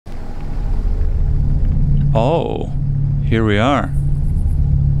Oh, here we are.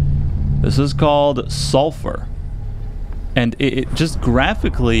 This is called Sulfur. And it just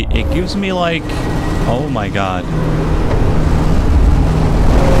graphically, it gives me like, oh my god.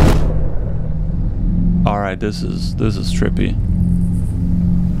 Alright, this is trippy.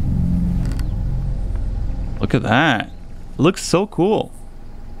 Look at that. It looks so cool.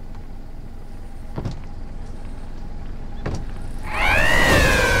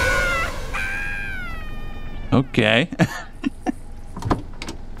 Okay.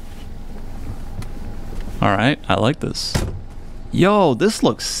 Alright, I like this. Yo, this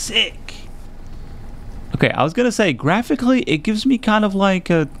looks sick. Okay, I was gonna say, graphically, it gives me kind of like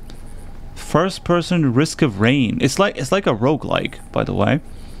a first-person Risk of Rain. It's like a roguelike, by the way.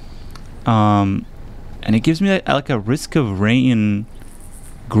 And it gives me like a Risk of Rain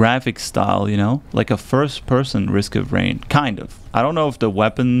graphic style, you know? Like a first-person Risk of Rain, kind of. I don't know if the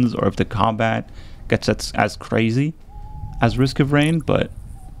weapons or if the combat gets as crazy as Risk of Rain, but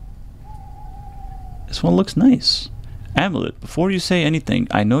this one looks nice. Amulet, before you say anything,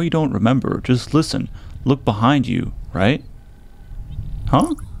 I know you don't remember. Just listen. Look behind you, right?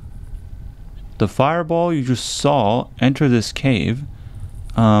 Huh? The fireball you just saw enter this cave.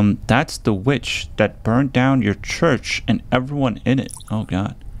 That's the witch that burned down your church and everyone in it. Oh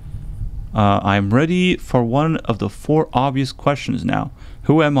god. I'm ready for one of the 4 obvious questions now.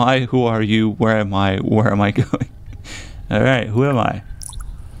 Who am I? Who are you? Where am I? Where am I going? Alright, who am I?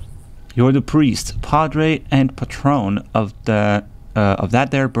 You're the priest, padre, and patron of that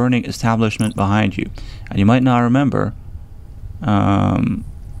there burning establishment behind you. And you might not remember.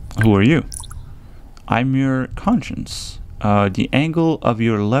 Who are you? I'm your conscience. The angle of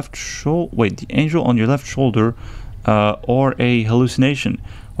your left shoulder. Wait, the angel on your left shoulder, or a hallucination.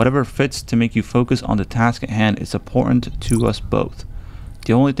 Whatever fits to make you focus on the task at hand is important to us both.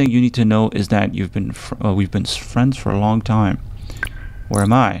 The only thing you need to know is that we've been friends for a long time. Where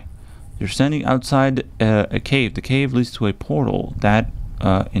am I? You're standing outside a cave. The cave leads to a portal that,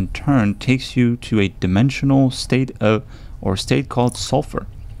 in turn, takes you to a dimensional state state called Sulfur.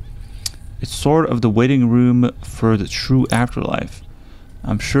 It's sort of the waiting room for the true afterlife.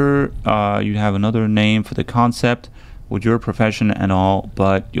 I'm sure you have another name for the concept with your profession and all,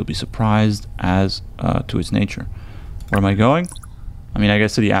 but you'll be surprised as to its nature. Where am I going? I mean, I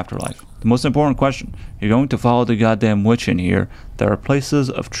guess to the afterlife. The most important question. You're going to follow the goddamn witch in here. There are places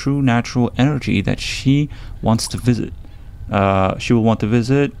of true natural energy that she wants to visit. She will want to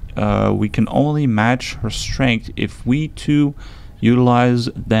visit. We can only match her strength if we too utilize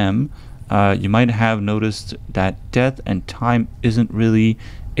them. You might have noticed that death and time isn't really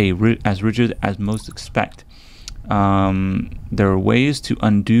as rigid as most expect. There are ways to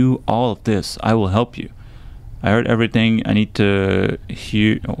undo all of this. I will help you. I heard everything I need to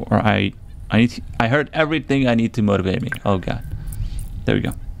hear, or I heard everything I need to motivate me. Oh god. There we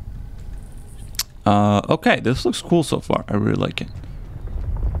go. Okay, this looks cool so far. I really like it.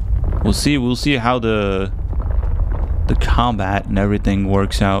 We'll see how the combat and everything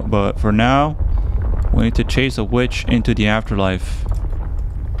works out, but for now we need to chase a witch into the afterlife.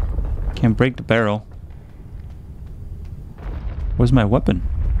 Can't break the barrel. Where's my weapon?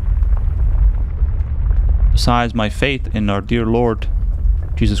 Besides my faith in our dear Lord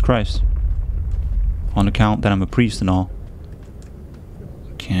Jesus Christ, on account that I'm a priest and all.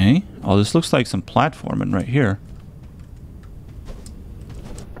 Okay. Oh, this looks like some platforming right here.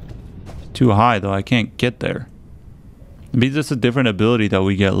 Too high though, I can't get there. Maybe this is a different ability that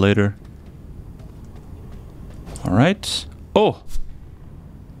we get later. Alright. Oh!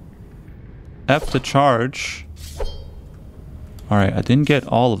 F to charge. Alright, I didn't get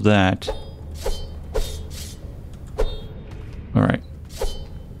all of that. Alright.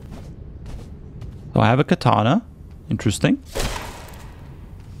 So I have a katana. Interesting.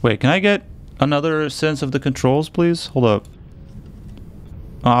 Wait, can I get another sense of the controls, please? Hold up.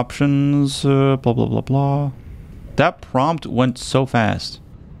 Options, blah, blah, blah, blah. That prompt went so fast.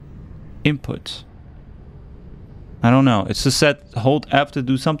 Input. I don't know. It's just said hold F to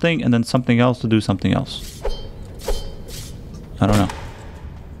do something and then something else to do something else. I don't know.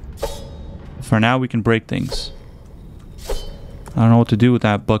 For now, we can break things. I don't know what to do with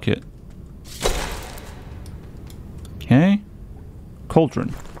that bucket. Okay.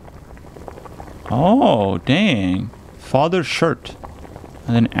 Cauldron. Oh, dang. Father's shirt.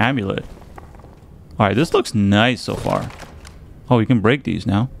 And then amulet. Alright, this looks nice so far. Oh, you can break these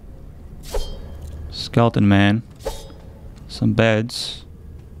now. Skeleton man. Some beds.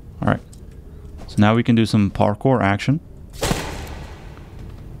 Alright. So now we can do some parkour action.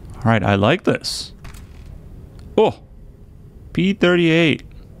 Alright, I like this. Oh! P38.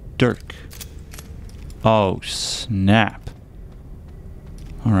 Dirk. Oh, snap.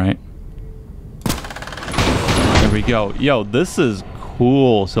 Alright. There we go. Yo, this is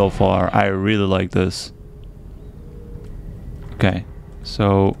cool so far. I really like this. Okay.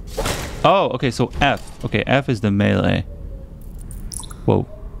 So... Oh, okay, so F. Okay, F is the melee. Whoa.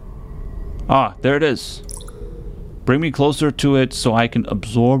 Ah, there it is. Bring me closer to it so I can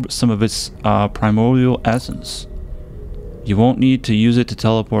absorb some of its primordial essence. You won't need to use it to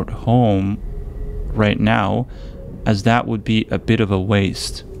teleport home right now, as that would be a bit of a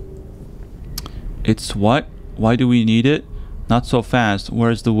waste. It's what? Why do we need it? Not so fast.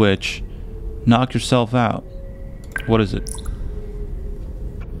 Where's the witch? Knock yourself out. What is it?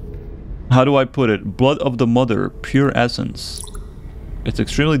 How do I put it? Blood of the mother, pure essence. It's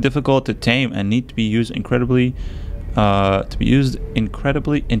extremely difficult to tame and need to be used incredibly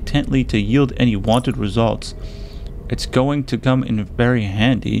intently to yield any wanted results. It's going to come in very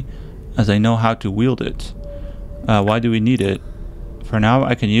handy as I know how to wield it. Why do we need it? For now,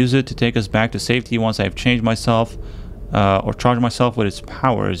 I can use it to take us back to safety once I've changed myself or charged myself with its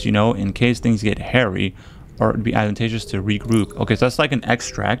powers, you know, in case things get hairy or it'd be advantageous to regroup. Okay, so that's like an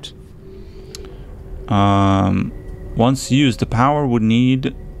extract. Once used, the power would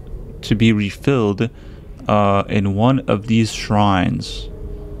need to be refilled in one of these shrines.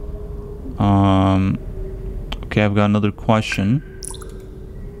 Okay, I've got another question.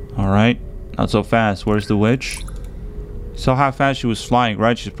 Alright, not so fast. Where's the witch? Saw how fast she was flying,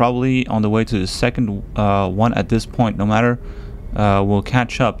 right? She's probably on the way to the second one at this point. No matter, we'll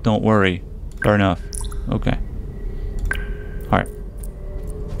catch up, don't worry. Fair enough. Okay. Alright.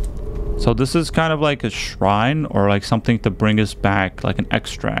 So this is kind of like a shrine or like something to bring us back, like an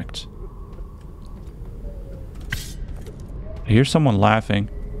extract. I hear someone laughing.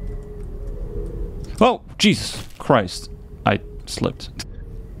 Oh, Jesus Christ. I slipped.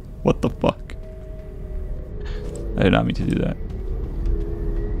 What the fuck? I did not mean to do that.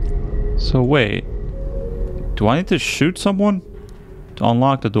 So wait. Do I need to shoot someone to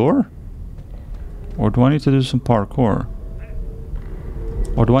unlock the door? Or do I need to do some parkour?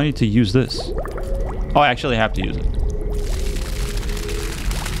 Or do I need to use this? Oh, I actually have to use it.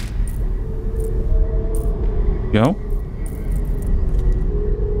 Go.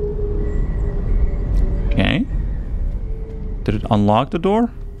 Okay. Did it unlock the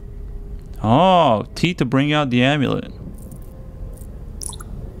door? Oh, T to bring out the amulet.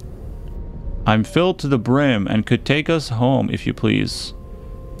 I'm filled to the brim and could take us home if you please.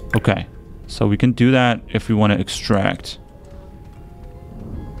 Okay, so we can do that if we want to extract.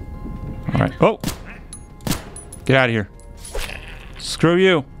 Alright. Oh! Get out of here. Screw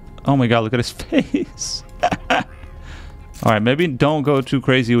you. Oh my god, look at his face. Alright, maybe don't go too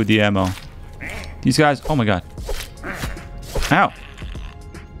crazy with the ammo. These guys, oh my god. Ow.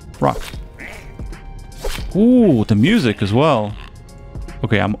 Rock. Ooh, the music as well.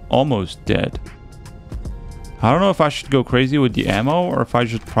 Okay, I'm almost dead. I don't know if I should go crazy with the ammo or if I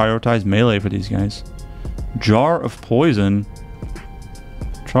should prioritize melee for these guys. Jar of poison.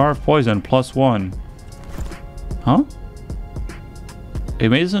 Jar of poison +1. Huh? A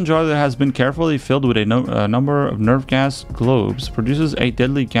mason jar that has been carefully filled with a number of nerve gas globes produces a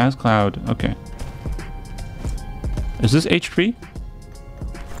deadly gas cloud. Okay. Is this HP?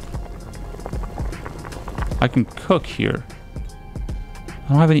 I can cook here. I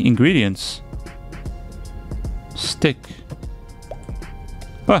don't have any ingredients. Stick.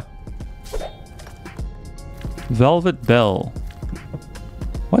 Ah. Velvet bell.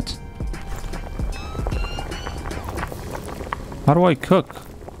 What? How do I cook?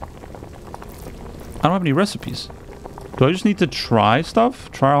 I don't have any recipes. Do I just need to try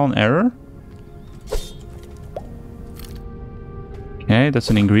stuff? Trial and error? Okay, that's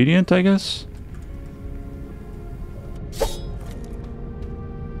an ingredient, I guess.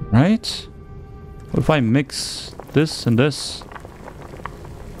 Right? What if I mix this and this?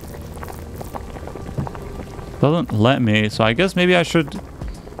 Doesn't let me, so I guess maybe I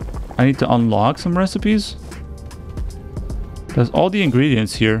need to unlock some recipes. There's all the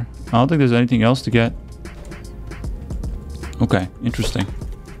ingredients here. I don't think there's anything else to get. Okay, interesting.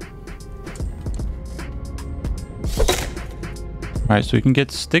 Alright, so you can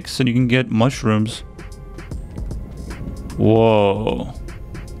get sticks and you can get mushrooms. Whoa.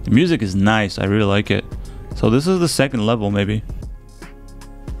 The music is nice. I really like it. So this is the second level, maybe.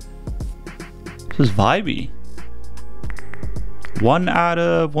 This is vibey. 1 out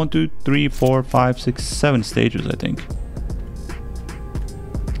of 1, 2, 3, 4, 5, 6, 7 stages, I think.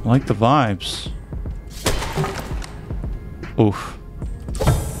 I like the vibes. Oof.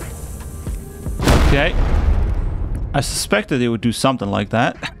 Okay. I suspected they would do something like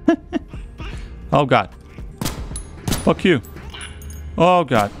that. Oh god. Fuck you. Oh,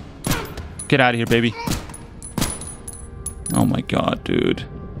 God. Get out of here, baby. Oh, my God, dude.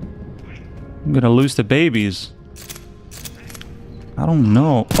 I'm gonna lose the babies. I don't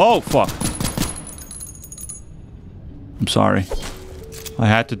know. Oh, fuck. I'm sorry. I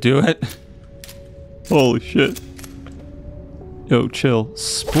had to do it. Holy shit. Yo, chill.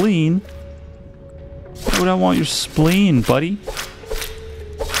 Spleen? Why would I want your spleen, buddy?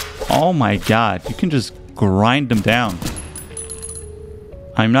 Oh my god. You can just grind them down.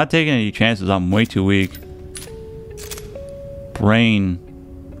 I'm not taking any chances. I'm way too weak. Brain.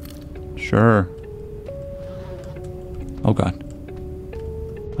 Sure. Oh god.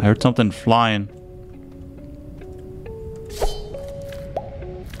 I heard something flying.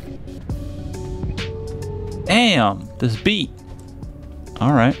 Damn, this beat.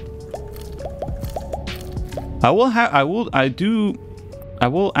 All right. I will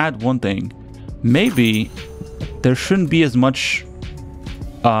add one thing. Maybe there shouldn't be as much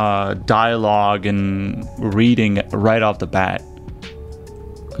dialogue and reading right off the bat,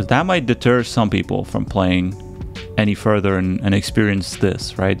 because that might deter some people from playing any further and experience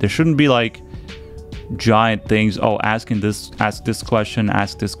this, right? There shouldn't be like giant things. Oh, ask this question,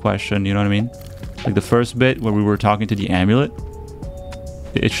 you know what I mean? Like the first bit where we were talking to the amulet,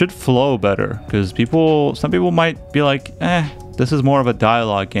 it should flow better, because some people might be like, this is more of a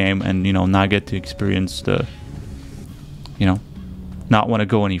dialogue game, and you know, not get to experience the, you know, not want to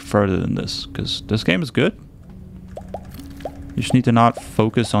go any further than this, because this game is good. You just need to not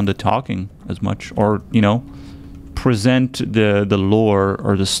focus on the talking as much, or you know, present the lore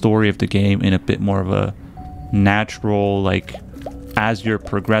or the story of the game in a bit more of a natural, like as you're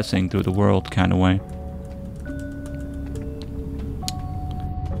progressing through the world kind of way.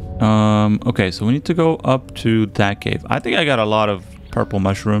 Okay, so we need to go up to that cave. I think I got a lot of purple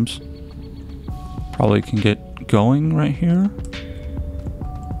mushrooms. Probably can get going right here.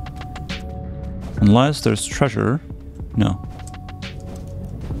 Unless there's treasure. No.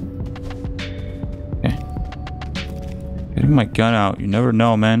 Okay. Getting my gun out. You never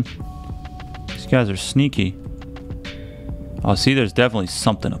know, man. These guys are sneaky. Oh, see, there's definitely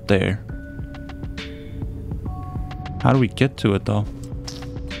something up there. How do we get to it, though?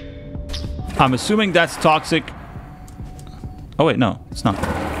 I'm assuming that's toxic. Oh, wait, no, it's not.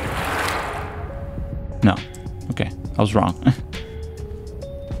 No. Okay, I was wrong.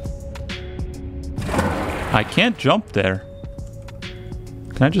 I can't jump there.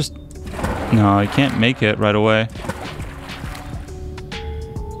 Can I just... No, I can't make it right away.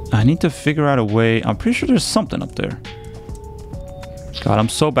 I need to figure out a way. I'm pretty sure there's something up there. God, I'm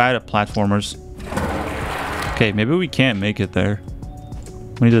so bad at platformers. Okay, maybe we can't make it there.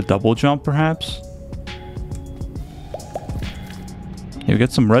 We need a double jump, perhaps? Okay, we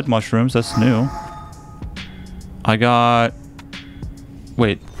got some red mushrooms. That's new. I got...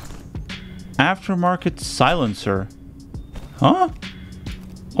 Wait. Aftermarket silencer. Huh?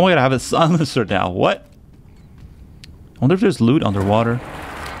 Oh, I gotta have a silencer now. What? I wonder if there's loot underwater.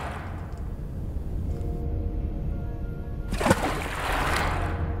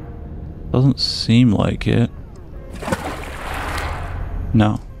 Doesn't seem like it.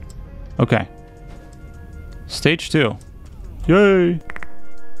 No. Okay. Stage 2. Yay!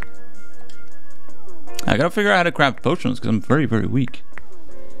 I gotta figure out how to craft potions because I'm very, very weak.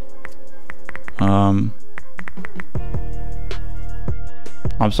 I'm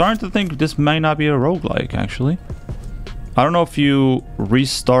starting to think this might not be a roguelike, actually. I don't know if you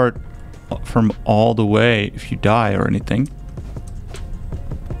restart from all the way if you die or anything.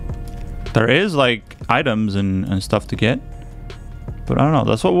 There is like items and stuff to get. But I don't know.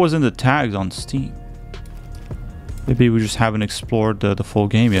 That's what was in the tags on Steam. Maybe we just haven't explored the full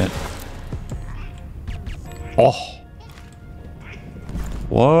game yet. Oh.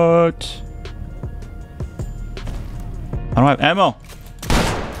 What? I don't have ammo.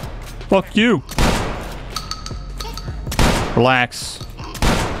 Fuck you. Relax.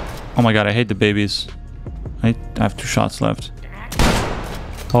 Oh my god, I hate the babies. I have 2 shots left.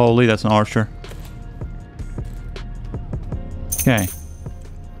 Holy, that's an archer. Okay.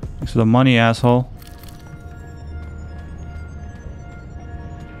 Thanks for the money, asshole.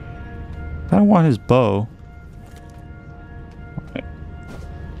 I don't want his bow. Okay.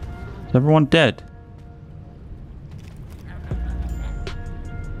 Is everyone dead?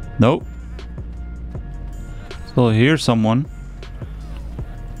 Nope. Still hear someone.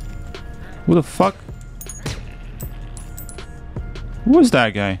 Who the fuck? Who is that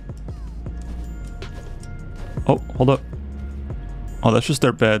guy? Oh, hold up. Oh, that's just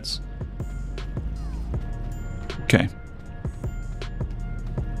their beds. Okay.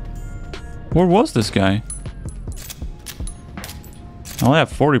 Where was this guy? I only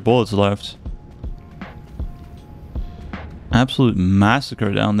have 40 bullets left. Absolute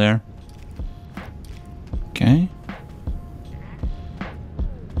massacre down there. Okay.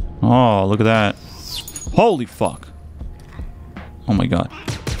 Oh, look at that. Holy fuck. Oh my god.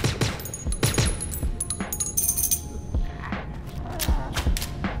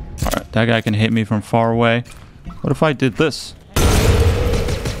 Alright, that guy can hit me from far away. What if I did this?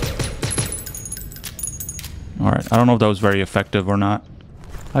 Alright, I don't know if that was very effective or not.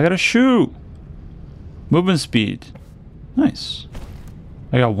 I got a shoe! Movement speed. Nice.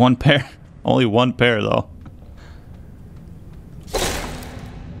 I got one pair. Only one pair though.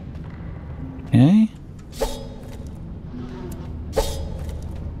 Okay.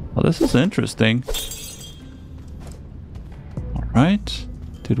 Well, this is interesting. Alright.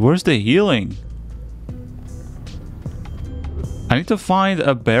 Dude, where's the healing? I need to find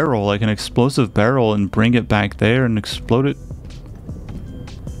a barrel, like an explosive barrel, and bring it back there and explode it.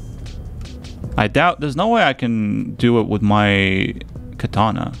 I doubt... There's no way I can do it with my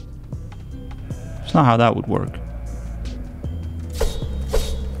katana. That's not how that would work.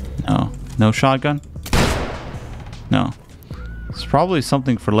 No. No shotgun? No. It's probably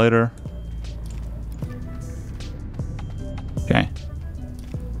something for later. Okay.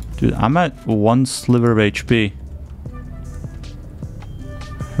 Dude, I'm at 1 sliver of HP.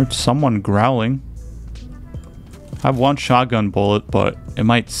 Heard someone growling. I have 1 shotgun bullet, but it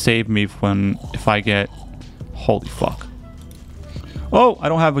might save me if I get... Holy fuck. Oh, I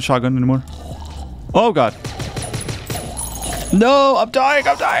don't have a shotgun anymore. Oh god. No, I'm dying,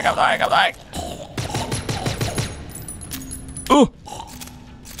 I'm dying, I'm dying, I'm dying. Ooh.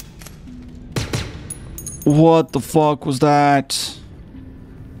 What the fuck was that?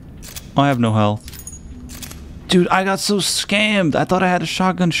 I have no health. Dude, I got so scammed. I thought I had a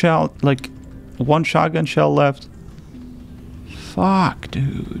shotgun shell, like 1 shotgun shell left. Fuck,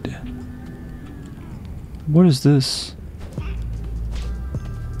 dude. What is this?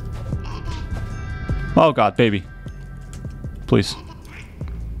 Oh god, baby. Please.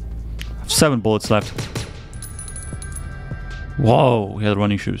 I have 7 bullets left. Whoa, he had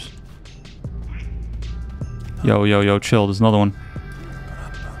running shoes. Yo, yo, yo, chill. There's another one.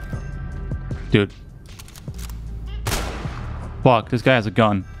 Dude. Fuck, this guy has a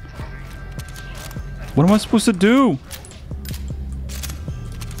gun. What am I supposed to do?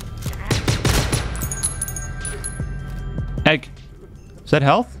 Egg. Is that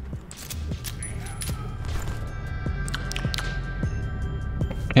health?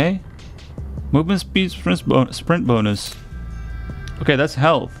 Okay. Movement speed, sprint bonus. Okay, that's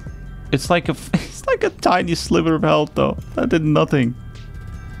health. It's like a tiny sliver of health though. That did nothing.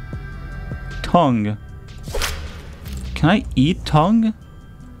 Tongue. Can I eat tongue?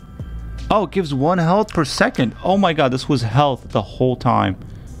 Oh, it gives 1 health per second. Oh my god, this was health the whole time.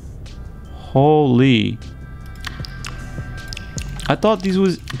 Holy. I thought these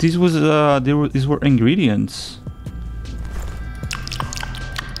were ingredients.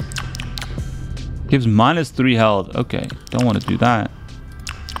 Gives -3 health. Okay, don't want to do that.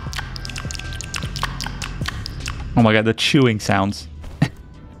 Oh my god, the chewing sounds.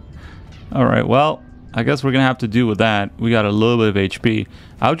 Alright, well, I guess we're gonna have to do with that. We got a little bit of HP.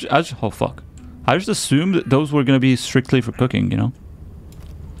 Oh fuck. I just assumed that those were gonna be strictly for cooking, you know?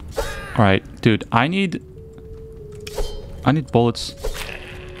 Alright, dude, I need bullets.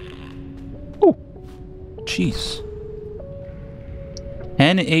 Oh, jeez.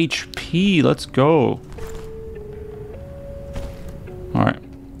 10 HP, let's go. Alright.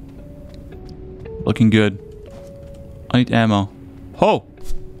 Looking good. I need ammo. Oh!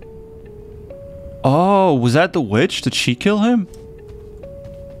 Oh, was that the witch? Did she kill him?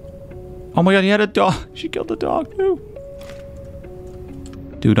 Oh my god, he had a dog. She killed the dog too.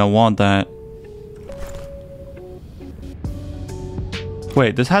 Dude, I want that.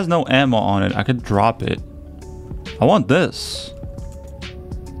 Wait, this has no ammo on it. I could drop it. I want this.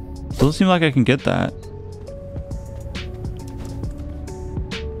 Doesn't seem like I can get that.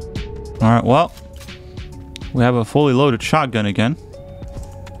 Alright, well. We have a fully loaded shotgun again.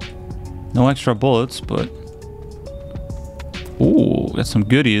 No extra bullets, but... Ooh, got some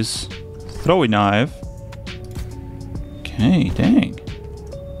goodies. Throwy knife. Okay, dang.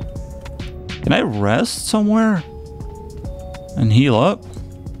 Can I rest somewhere? And heal up?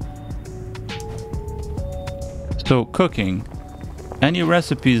 So, cooking. Any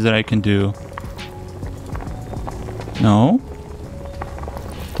recipes that I can do? No?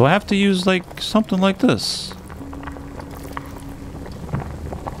 Do I have to use, like, something like this?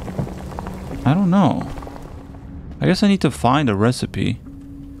 I don't know. I guess I need to find a recipe.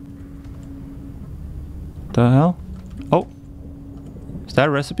 The hell? Oh. Is that a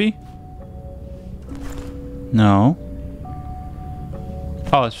recipe? No.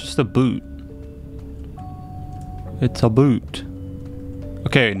 Oh, it's just a boot. It's a boot.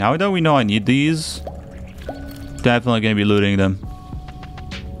 Okay, now that we know I need these, definitely gonna be looting them.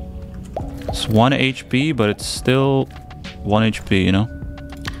 It's 1 HP, but it's still 1 HP, you know?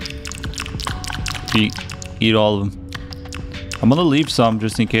 Eat all of them. I'm gonna leave some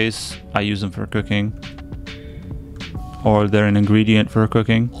just in case I use them for cooking. Or they're an ingredient for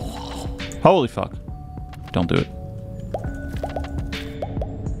cooking. Holy fuck. Don't do it.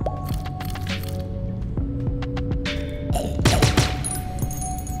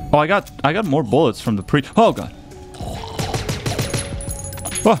 Oh, I got more bullets from the pre. Oh god.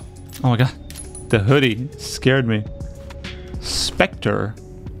 Oh my god. The hoodie scared me. Spectre.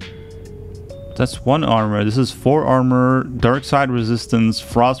 That's 1 armor. This is 4 armor, dark side resistance,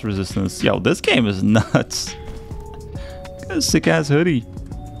 frost resistance. Yo, this game is nuts. Got a sick ass hoodie.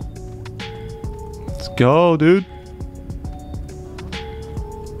 Let's go, dude.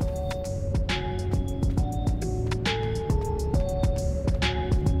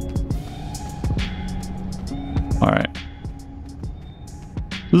 Alright.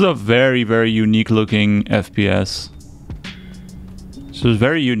 This is a very, very unique looking FPS. This is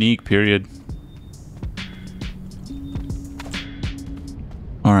very unique, period.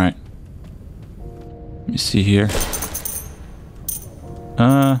 Alright. Let me see here.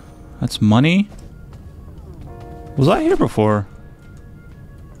 That's money? Was I here before?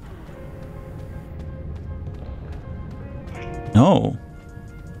 No.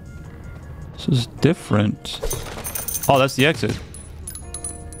 This is different. Oh, that's the exit.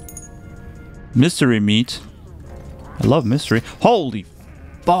 Mystery meat. I love mystery. Holy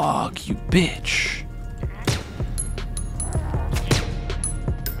fuck, you bitch.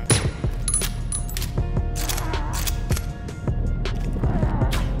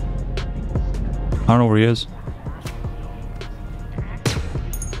 I don't know where he is.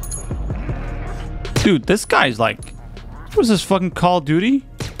 Dude, this guy's like... What was this, fucking Call of Duty?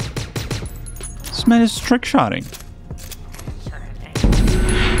 This man is trick-shotting.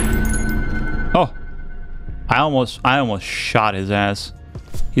 Oh. I almost shot his ass.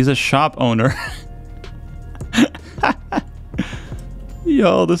 He's a shop owner.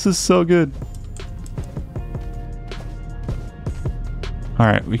 Yo, this is so good.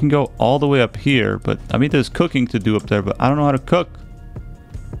 Alright, we can go all the way up here, but I mean there's cooking to do up there, but I don't know how to cook.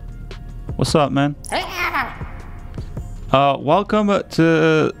 What's up, man? Welcome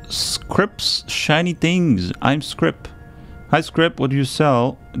to Script's Shiny Things. I'm Script. Hi Script, what do you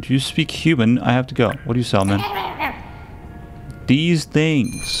sell? Do you speak human? I have to go. What do you sell, man? These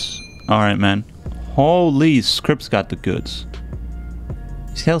things. Alright, man. Holy, Script's got the goods.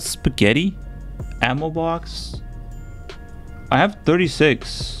 You sell spaghetti? Ammo box? I have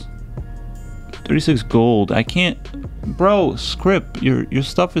 36 gold. I can't, bro. Script, your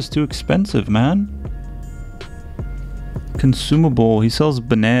stuff is too expensive, man. Consumable. He sells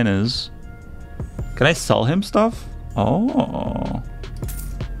bananas. Can I sell him stuff? Oh,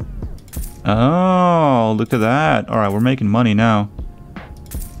 look at that. All right, we're making money now.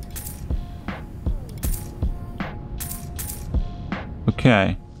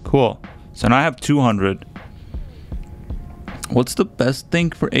 Okay, cool. So now I have 200. What's the best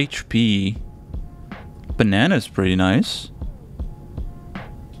thing for HP? Banana's pretty nice.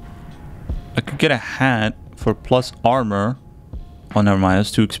 I could get a hat for plus armor. Oh, never mind.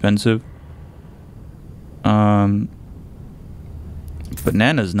 That's too expensive. Banana's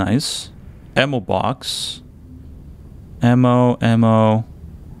nice. Ammo box. Ammo.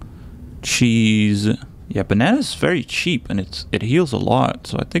 Cheese. Yeah, banana's very cheap and it heals a lot.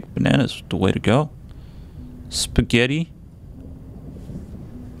 So I think banana's the way to go. Spaghetti.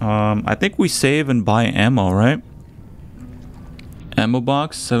 I think we save and buy ammo, right? Ammo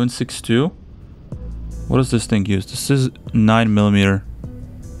box 762. What does this thing use? This is 9mm.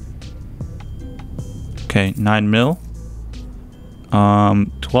 Okay, 9mm.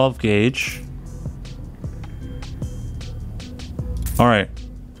 12 gauge. All right,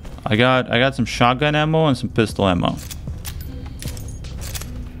 I got some shotgun ammo and some pistol ammo.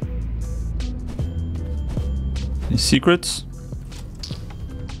 Any secrets?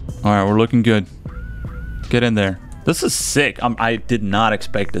 All right, we're looking good. Get in there. This is sick. I did not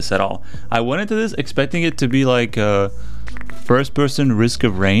expect this at all. I went into this expecting it to be like a first-person Risk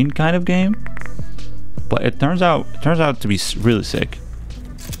of Rain kind of game, but it turns out to be really sick.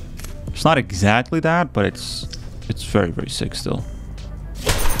 It's not exactly that, but it's very, very sick still.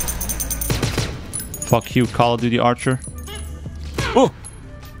 Fuck you, Call of Duty Archer. Oh,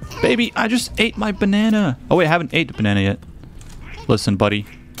 baby, I just ate my banana. Oh wait, I haven't ate the banana yet. Listen, buddy.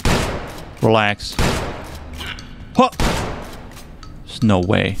 Relax. Huh. There's no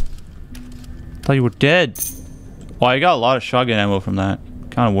way. Thought you were dead. Oh, I got a lot of shotgun ammo from that.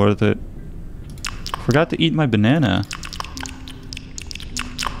 Kind of worth it. Forgot to eat my banana.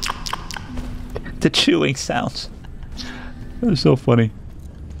 The chewing sounds. That was so funny.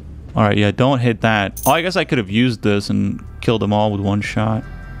 Alright, yeah, don't hit that. Oh, I guess I could have used this and killed them all with one shot.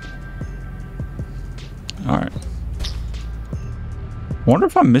 Alright. Wonder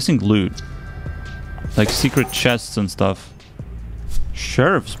if I'm missing loot. Like secret chests and stuff.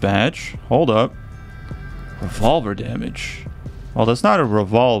 Sheriff's badge. Hold up. Revolver damage. Oh, that's not a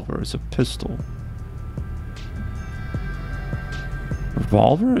revolver. It's a pistol.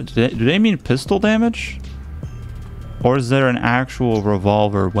 Revolver? Do they mean pistol damage? Or is there an actual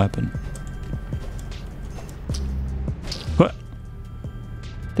revolver weapon? What?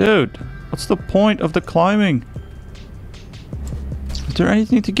 Dude, what's the point of the climbing? Is there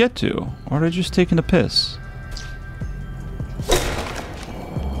anything to get to? Or are they just taking a piss?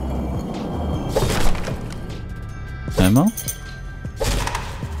 Ammo?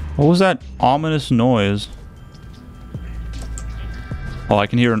 What was that ominous noise? Oh, I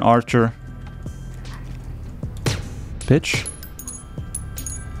can hear an archer. Bitch.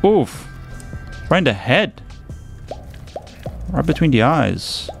 Oof. Right in the head. Right between the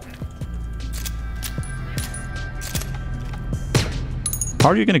eyes. How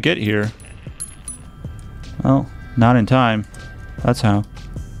are you gonna get here? Well, not in time. That's how.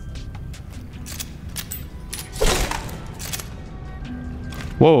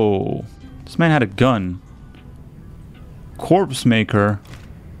 Whoa. This man had a gun. Corpse maker.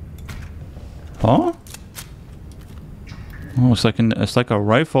 Huh? Oh, it's like a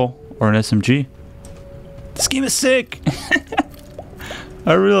rifle or an SMG. This game is sick.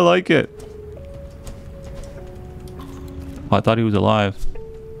 I really like it. Oh, I thought he was alive.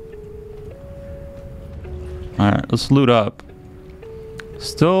 Alright, let's loot up.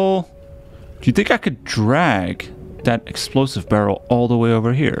 Still, do you think I could drag that explosive barrel all the way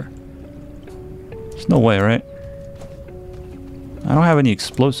over here? There's no way, right? I don't have any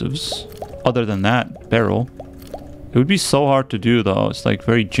explosives other than that barrel. It would be so hard to do though. It's like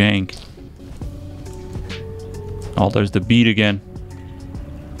very jank. Oh, there's the beat again.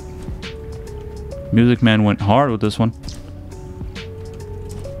 Music Man went hard with this one.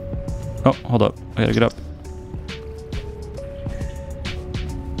 Oh, hold up. I gotta get up.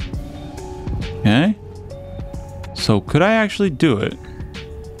 Okay. So could I actually do it?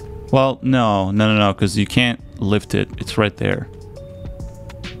 Well, no, because you can't lift it. It's right there.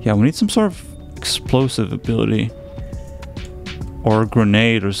 Yeah, we need some sort of explosive ability. Or a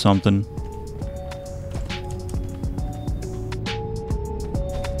grenade or something.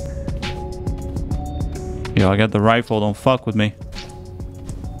 Yo, I got the rifle. Don't fuck with me.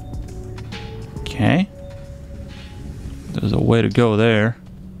 Okay. There's a way to go there.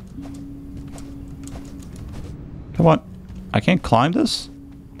 Come on. I can't climb this?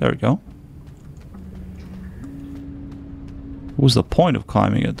 There we go. What was the point of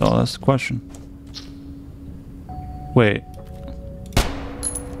climbing it though? That's the question. Wait.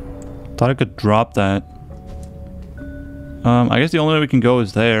 Thought I could drop that. I guess the only way we can go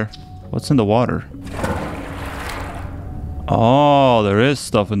is there. What's in the water? Oh, there is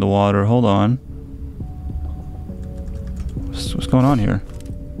stuff in the water. Hold on. What's going on here?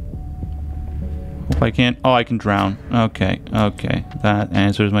 Hope I can't... Oh, I can drown. Okay, okay. That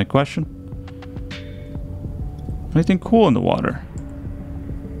answers my question. Anything cool in the water?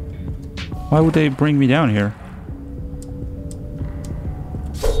 Why would they bring me down here?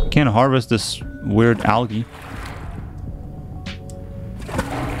 Can't harvest this weird algae.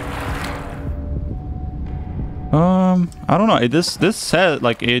 I don't know. This said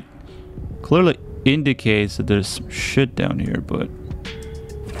like it clearly indicates that there's some shit down here, but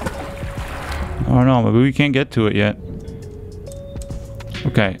I don't know. Maybe we can't get to it yet.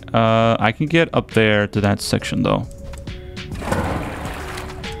 Okay. I can get up there to that section though.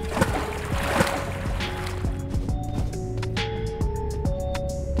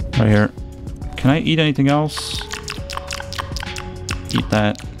 Right here. Can I eat anything else? Eat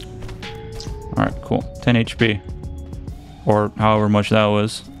that. Alright, cool. 10 HP. Or however much that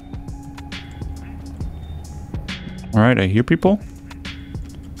was. Alright, I hear people.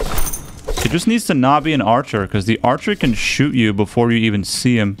 It just needs to not be an archer, because the archer can shoot you before you even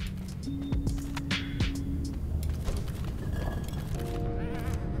see him.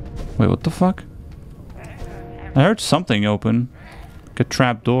 Wait, what the fuck? I heard something open. Like a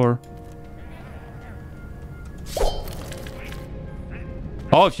trap door.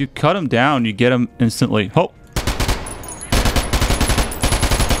 Oh, if you cut him down, you get him instantly. Oh!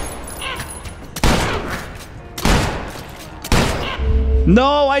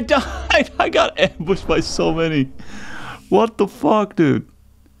 No, I died. I got ambushed by so many. What the fuck, dude?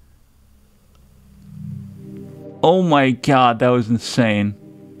 Oh my god, that was insane.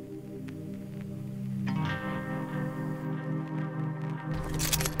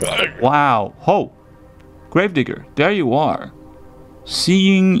 Wow. Oh. Gravedigger, there you are.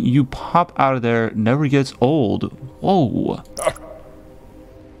 Seeing you pop out of there never gets old. Whoa.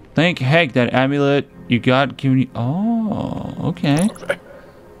 Thank heck that amulet you got given you. Oh, okay.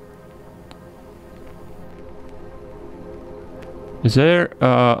 Is there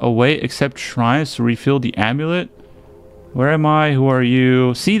a way except shrines to refill the amulet? Where am I? Who are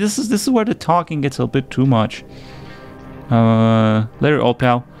you? See, this is where the talking gets a bit too much. Later, old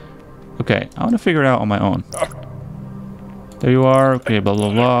pal. Okay, I want to figure it out on my own. There you are. Okay, blah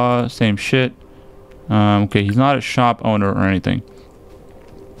blah blah. Same shit. Okay, he's not a shop owner or anything.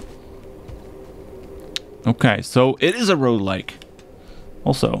 Okay, so it is a roguelike.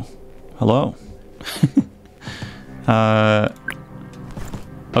 Also, hello.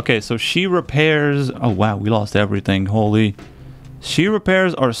 Okay, so she repairs... Oh, wow, we lost everything. Holy. She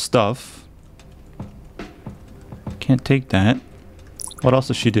repairs our stuff. Can't take that. What else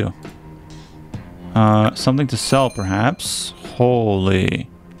does she do? Something to sell, perhaps. Holy.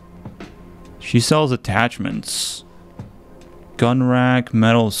 She sells attachments. Gun rack,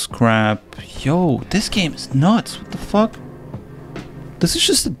 metal scrap. Yo, this game is nuts. What the fuck? This is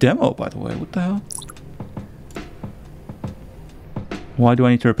just a demo, by the way. What the hell? Why do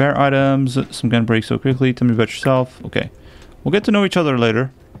I need to repair items? Some gun breaks so quickly. Tell me about yourself. Okay. We'll get to know each other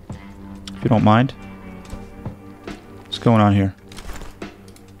later. If you don't mind. What's going on here?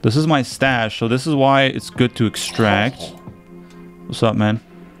 This is my stash, so this is why it's good to extract. What's up, man?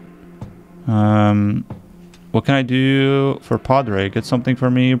 What can I do for Padre? Get something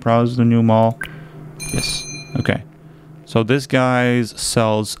for me? Browse the new mall. Yes. Okay. So this guy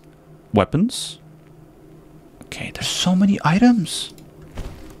sells weapons. Okay, there's so many items.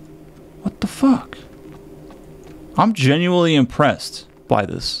 What the fuck? I'm genuinely impressed by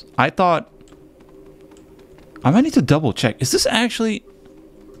this. I thought... I might need to double check. Is this actually...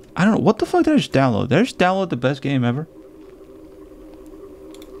 I don't know. What the fuck did I just download? Did I just download the best game ever?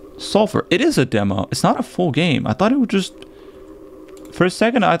 Sulfur. It is a demo. It's not a full game. I thought it would just... For a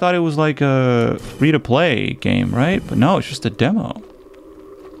second, I thought it was like a free-to-play game, right? But no, it's just a demo.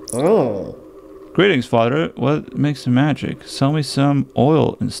 Oh. Greetings, father. What makes the magic? Sell me some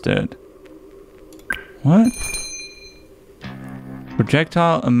oil instead. What?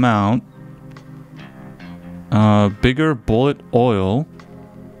 Projectile amount. Bigger bullet oil.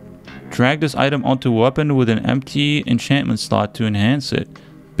 Drag this item onto a weapon with an empty enchantment slot to enhance it.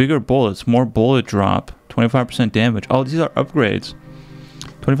 Bigger bullets, more bullet drop. 25% damage. Oh, these are upgrades.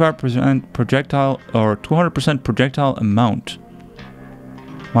 25% projectile or 200% projectile amount.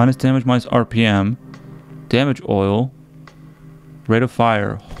 Minus damage, minus RPM. Damage oil. Rate of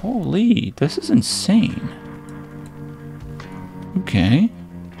fire. Holy, this is insane. Okay.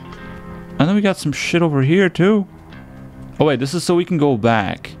 And then we got some shit over here too. Oh wait, this is so we can go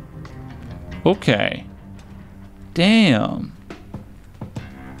back. Okay. Damn.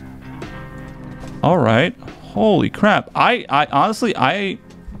 Alright. Holy crap. I honestly, I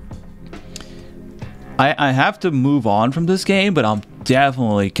have to move on from this game, but I'm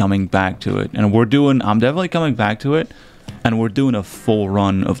definitely coming back to it. And I'm definitely coming back to it. And we're doing a full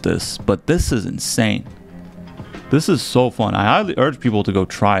run of this. But this is insane. This is so fun. I highly urge people to go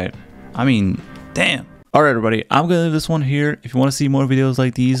try it. I mean, damn. Alright everybody, I'm going to leave this one here. If you want to see more videos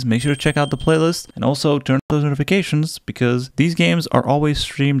like these, make sure to check out the playlist. And also turn on those notifications because these games are always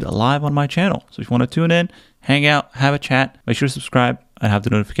streamed live on my channel. So if you want to tune in, hang out, have a chat, make sure to subscribe and have the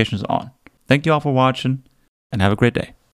notifications on. Thank you all for watching and have a great day.